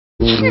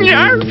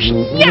Snarf,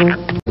 snarf,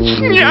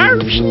 snarf,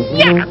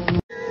 snarf.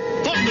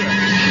 Thunder!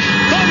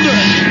 Thunder!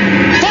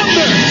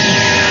 Thunder!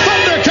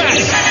 Thundercat!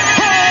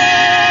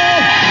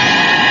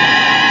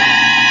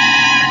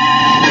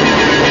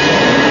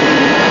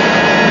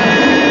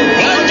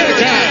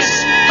 Thundercats!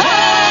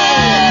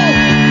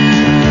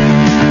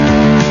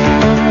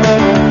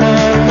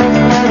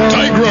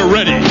 Tigra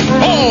ready!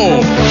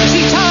 Ho!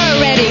 Guitar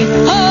ready.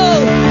 Ho!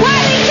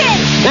 Wily Kit!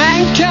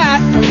 And cat.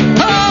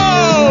 Ho!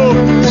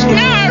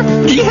 Snarf!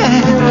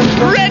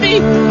 Yeah. Ready.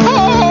 Ho!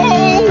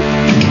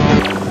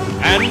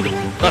 And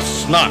the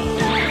Snarf.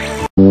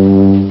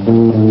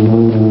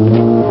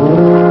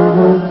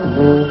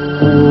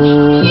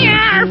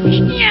 Snarf,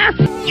 snarf, snarf,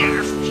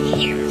 snarf.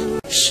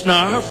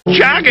 Snarf.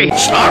 Joggy.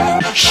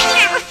 Snarf.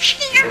 Snarf,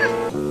 snarf,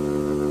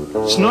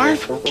 Snarf?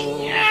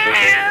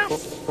 snarf.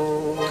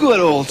 Good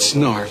old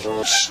Snarf.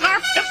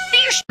 Snarf the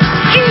fierce.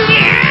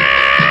 Snarf.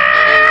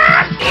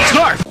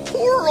 Snarf!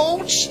 Poor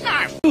old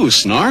Snarf. Ooh,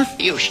 Snarf?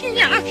 You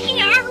snarf,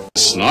 snarf,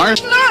 Snarf? snarf,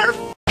 snarf,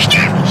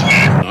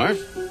 snarf. Snarf?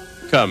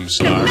 Come,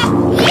 Snarf.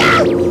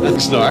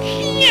 Snarf.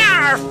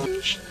 Snarf,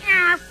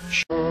 snarf.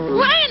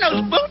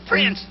 Lionel's boot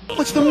prints.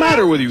 What's the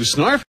matter with you,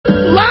 Snarf?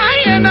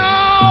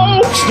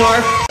 Lionel!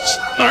 Snarf!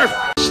 Snarf!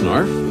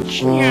 Snarf?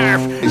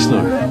 Snarf. Hey,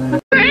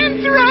 Snarf.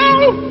 And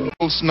throw.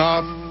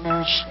 Snarf.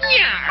 Snarf,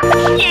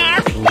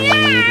 snarf,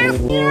 snarf,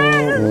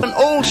 snarf. An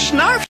old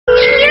Snarf?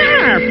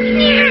 Snarf,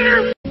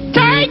 snarf.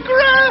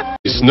 Tigra.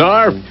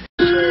 Snarf!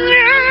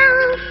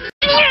 Snarf,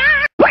 snarf.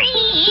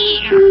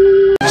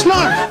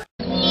 Snarf!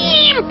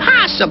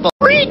 Impossible.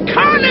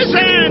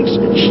 Reconnaissance.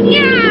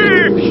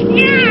 Snarf,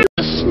 snarf.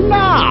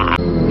 Snarf.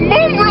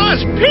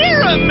 Mumra's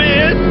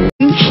pyramid.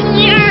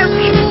 Snarf,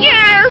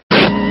 snarf.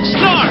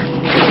 Snarf!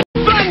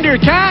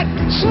 Thundercat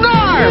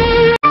Snarf.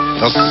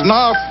 The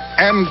Snarf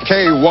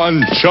MK1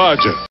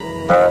 Charger.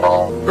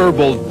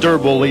 Herbal,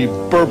 derble,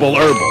 burble,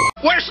 herbal.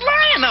 Where's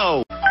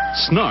Lionel?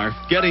 Snarf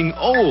getting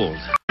old.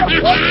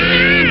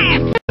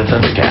 Snarf.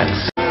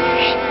 Thundercats.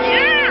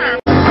 Snarf.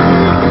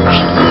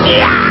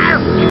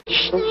 Snarf.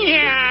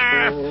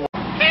 Snarf.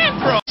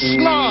 Pedro.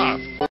 Snarf.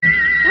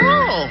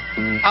 Oh,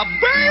 a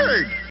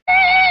bird.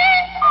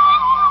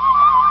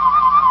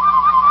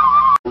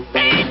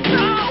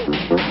 Pedro.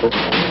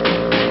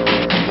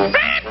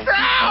 Pedro.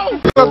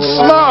 The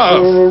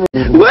Snarf.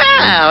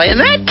 Well, in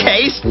that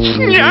case,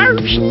 snarf,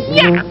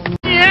 snarf,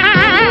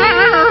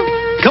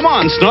 snarf. Come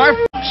on, Snarf!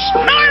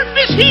 Snarf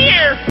is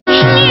here.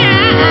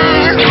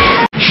 Snarf,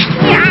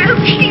 snarf,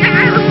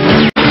 snarf.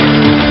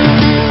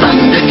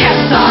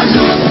 Thundercats are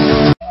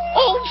loose.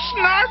 Old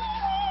Snarf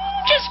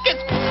just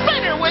gets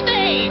better with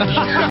age.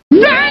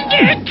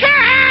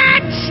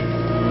 Thundercats!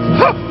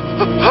 Ho,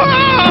 ho!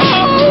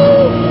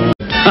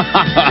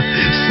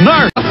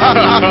 Snarf!